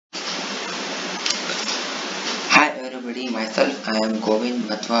everybody, myself I am Govind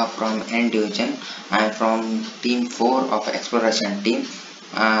Bathwa from N Division. I am from team 4 of exploration team.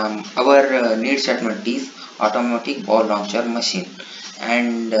 Our need statement is automatic ball launcher machine,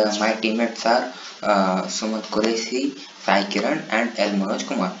 and my teammates are Sumant Qureshi, Sai Kiran and L Manoj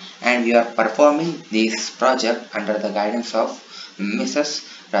Kumar, and we are performing this project under the guidance of Mrs.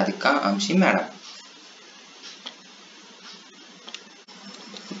 Radhika Amshi Madam.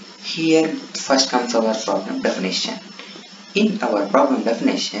 Here first comes our problem definition. In our problem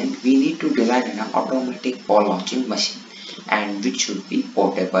definition, we need to design an automatic ball launching machine and which should be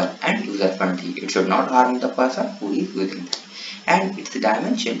portable and user friendly. It should not harm the person who is using it. And its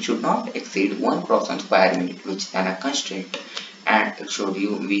dimension should not exceed 1 cross on square unit, which is a constraint. And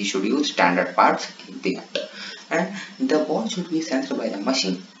we should use standard parts in that. And the ball should be sensed by the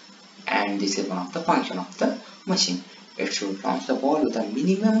machine. And this is one of the function of the machine. It should launch the ball with a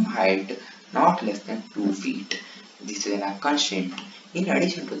minimum height not less than 2 feet. This is a constraint. In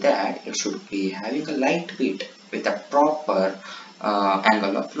addition to that, it should be having a light weight with a proper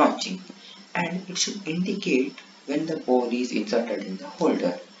angle of launching, and it should indicate when the ball is inserted in the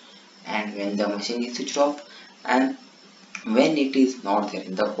holder and when the machine is switched off and when it is not there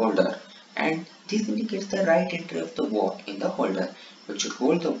in the holder, and this indicates the right entry of the ball in the holder. It should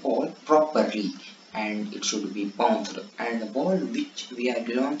hold the ball properly and it should be bounced, and the ball which we are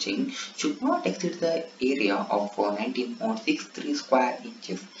launching should not exceed the area of 19.63 square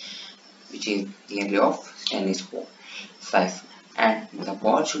inches, which is the area of tennis ball size, and the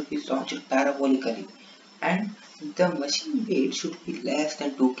ball should be launched parabolically, and the machine weight should be less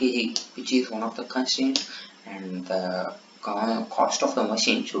than 2 kg, which is one of the constraints, and the cost of the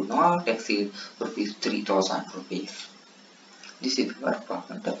machine should not exceed rupees 3000 rupees. This is our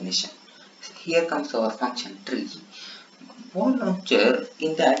problem definition. Here comes our function tree. Ball launcher,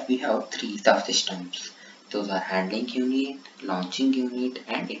 in that we have 3 subsystems. Those are handling unit, launching unit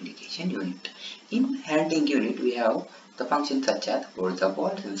and indication unit. In handling unit we have the functions such as hold the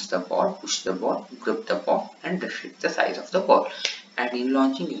ball, sense the ball, push the ball, grip the ball and restrict the size of the ball. And in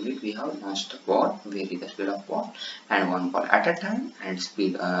launching unit we have launch the ball, vary the speed of ball and one ball at a time, and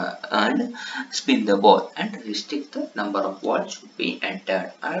speed and spin the ball and restrict the number of balls should be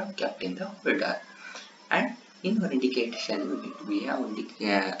entered or kept in the holder. And in our indication unit we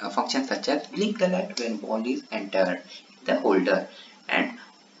have functions such as blink the light when ball is entered in the holder and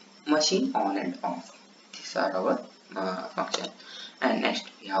machine on and off. These are our function. And next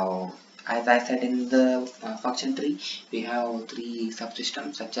we have, as I said in the function tree, we have 3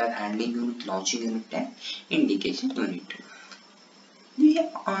 subsystems such as handling unit, launching unit and indication unit. We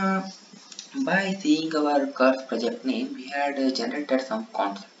have, by seeing our curve project name, we had generated some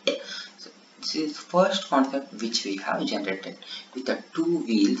concept. So this is first concept which we have generated with the 2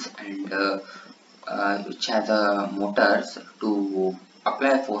 wheels and which has motors to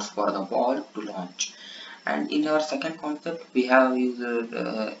apply force for the ball to launch. And in our second concept we have used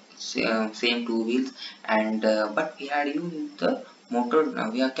same 2 wheels, and but we had used the motor.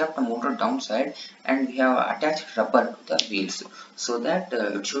 We have kept the motor downside and we have attached rubber to the wheels so that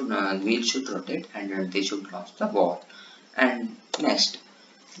wheels should rotate and they should launch the ball. And next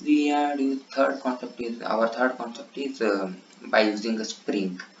we had used our third concept is by using a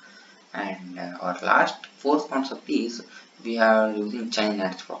spring, and our last fourth concept is we are using chain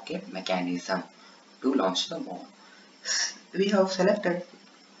and sprocket mechanism to launch the ball. We have selected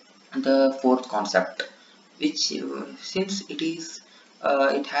the fourth concept, which since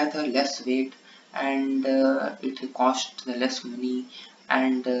it has a less weight and it costs less money,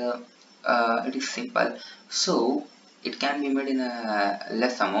 and it is simple, so it can be made in a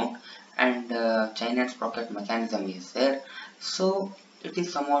less amount, and chain and sprocket mechanism is there, so it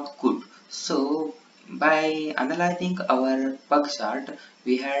is somewhat good. So by analyzing our bug chart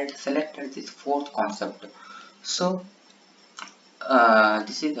we had selected this fourth concept. So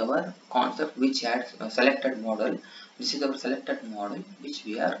this is our concept which had selected model. This is our selected model which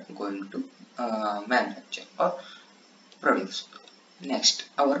we are going to manufacture or produce. Next,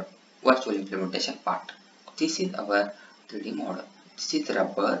 our virtual implementation part. This is our 3D model. This is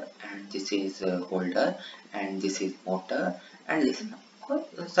rubber and this is holder and this is motor and this is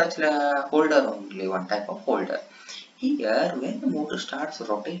such a holder, only one type of holder. Here when the motor starts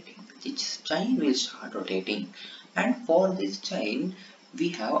rotating, this chain will start rotating, and for this chain we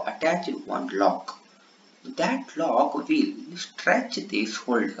have attached one lock. That lock will stretch this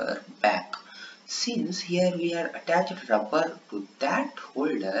holder back. Since here we are attached rubber to that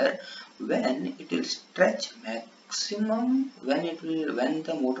holder, when it will stretch maximum, when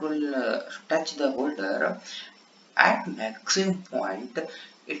the motor will touch the holder at maximum point,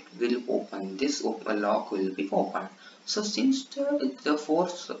 it will open. This open lock will be opened. So since the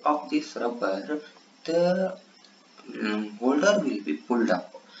force of this rubber, the holder will be pulled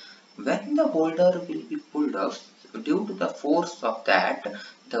up. When the holder will be pulled up, due to the force of that,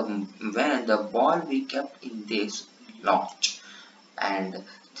 when the ball we kept in this launch, and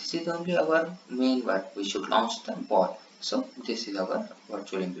this is only our main work. We should launch the ball. So this is our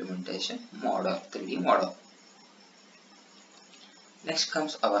virtual implementation model, 3D model. Next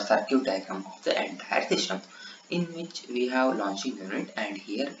comes our circuit diagram of the entire system, in which we have launching unit and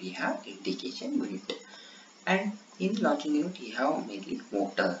here we have indication unit. And in launching unit we have mainly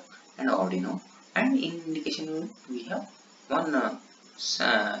motor and Arduino, and in indication unit we have one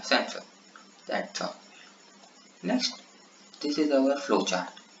sensor. That's all. Next, this is our flowchart.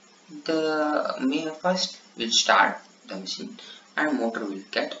 The first will start the machine and motor will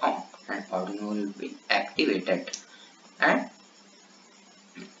get on and Arduino will be activated, and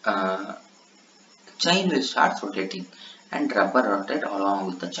uh, chain will start rotating and rubber rotate along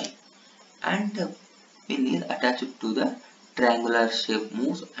with the chain, and the pin is attached to the triangular shape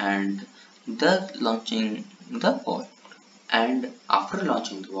moves and thus launching the ball. And after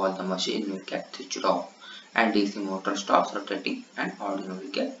launching the ball, the machine will get switched off and DC motor stops rotating and Arduino will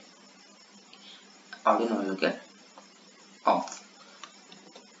get off.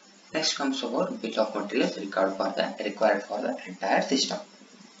 Next comes our bill of materials required for the entire system.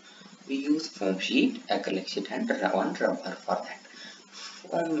 We use foam sheet, acrylic sheet and one rubber for that.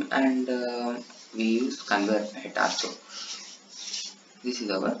 Foam and we use conveyor belt also. This is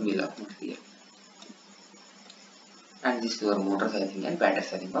our bill of material. And this is our motor sizing and battery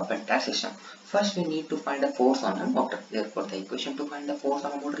sizing of entire system. First we need to find the force on a motor. Therefore the equation to find the force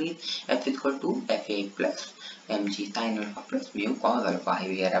on a motor is F is equal to Fa plus mg sin alpha plus mu cos alpha,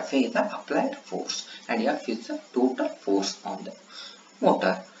 where Fa is the applied force and F is the total force on the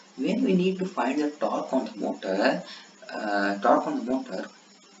motor. When we need to find the torque on the motor,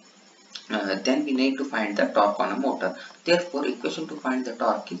 then we need to find the torque on a motor. Therefore equation to find the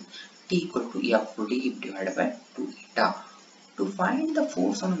torque is T equal to Fd divided by 2 eta. To find the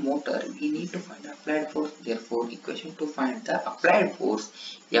force on a motor, we need to find the applied force. Therefore equation to find the applied force,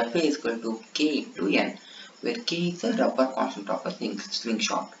 Fa is equal to K into N, where K is the rubber constant of a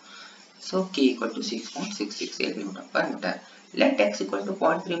slingshot. So K equal to 6.668 Newton per meter. Let X equal to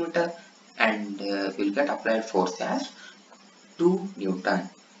 0.3 meter and we'll get applied force as 2 Newton.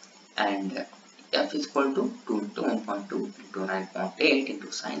 And F is equal to 2 into 1.2 into 9.8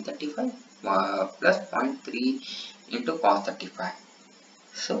 into sin 35 plus 0.3 into cos 35.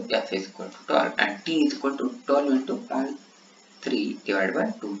 So F is equal to 12 and T is equal to 12 into 0.3 divided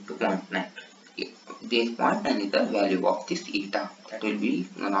by 2 into 0.9. This 0.9 is the value of this eta, that will be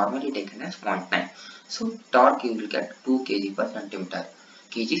normally taken as 0.9. So torque you will get 2 kg per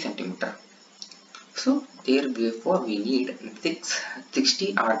centimeter. So therefore we need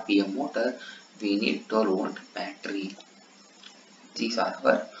 60 rpm motor, we need 12 volt battery. These are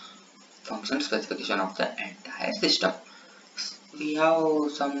our function specification of the entire system. We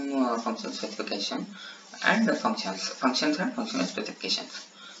have some function specification and functions and functional specifications.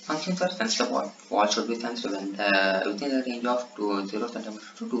 Functions are sense the ball. Ball should be sensed when within the range of 0 cm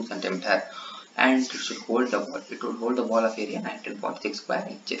to 2 cm, and it should hold the ball. It will hold the ball of area 19.6 square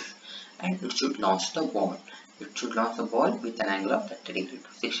inches, and it should launch the ball. It should launch the ball with an angle of 30 degree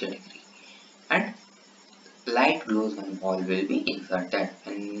to 60 degree, and light glows when ball will be inserted.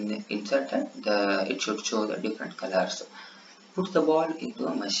 When inserted, it should show the different colors. Put the ball into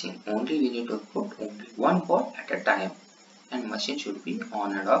a machine. Only we need to put only one ball at a time, and machine should be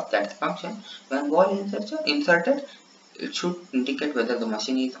on and off. That's function. When ball is inserted, it should indicate whether the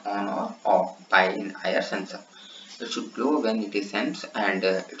machine is on or off by an IR sensor. It should glow when it is sensed, and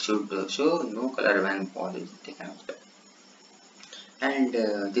it should show no color when ball is taken out. And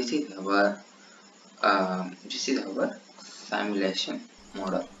this is our simulation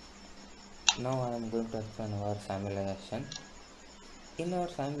model. Now I am going to explain our simulation. In our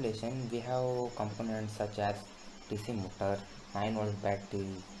simulation, we have components such as DC motor, 9 volt battery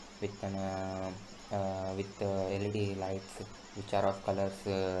with LED lights which are of colors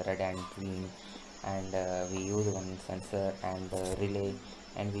red and green, and we use one sensor and relay,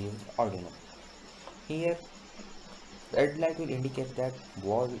 and we use Arduino. Here, red light will indicate that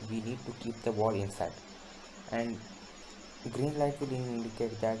we need to keep the ball inside, and green light will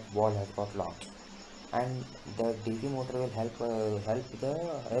indicate that ball has got launched, and the DC motor will help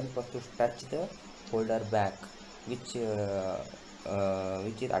us to stretch the holder back, which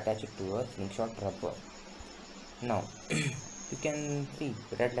is attached to a slingshot rubber. Now you can see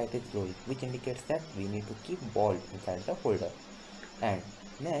red light is glowing, which indicates that we need to keep ball inside the holder, and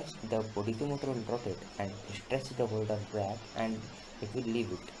Next, the DC motor will rotate and stretch the holder back, and it will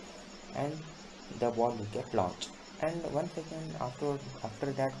leave it, and the ball will get launched. And 1 second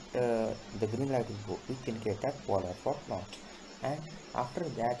after that, the green light will go, which indicates that ball has got launched. And after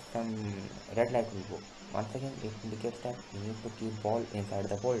that, some red light will go. Once again, it indicates that you need to keep ball inside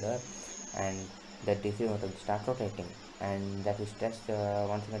the holder, and the DC motor will start rotating, and that will stretch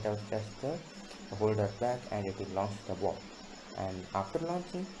once again that will stretch the holder back, and it will launch the ball. And after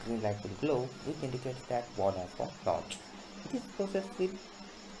launching, green light will glow, which indicates that ball has got launched. This process will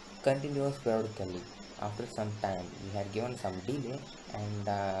continue periodically. After some time, we had given some delay, and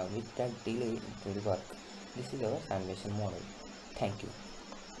with that delay it will work. This is our simulation model. Thank you.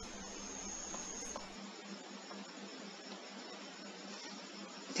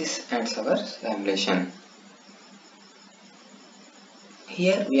 This ends our simulation.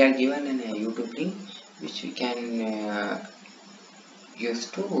 Here we are given a YouTube link which we can use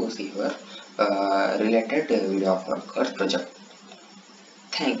to see our related video of our Earth project.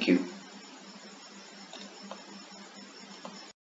 Thank you.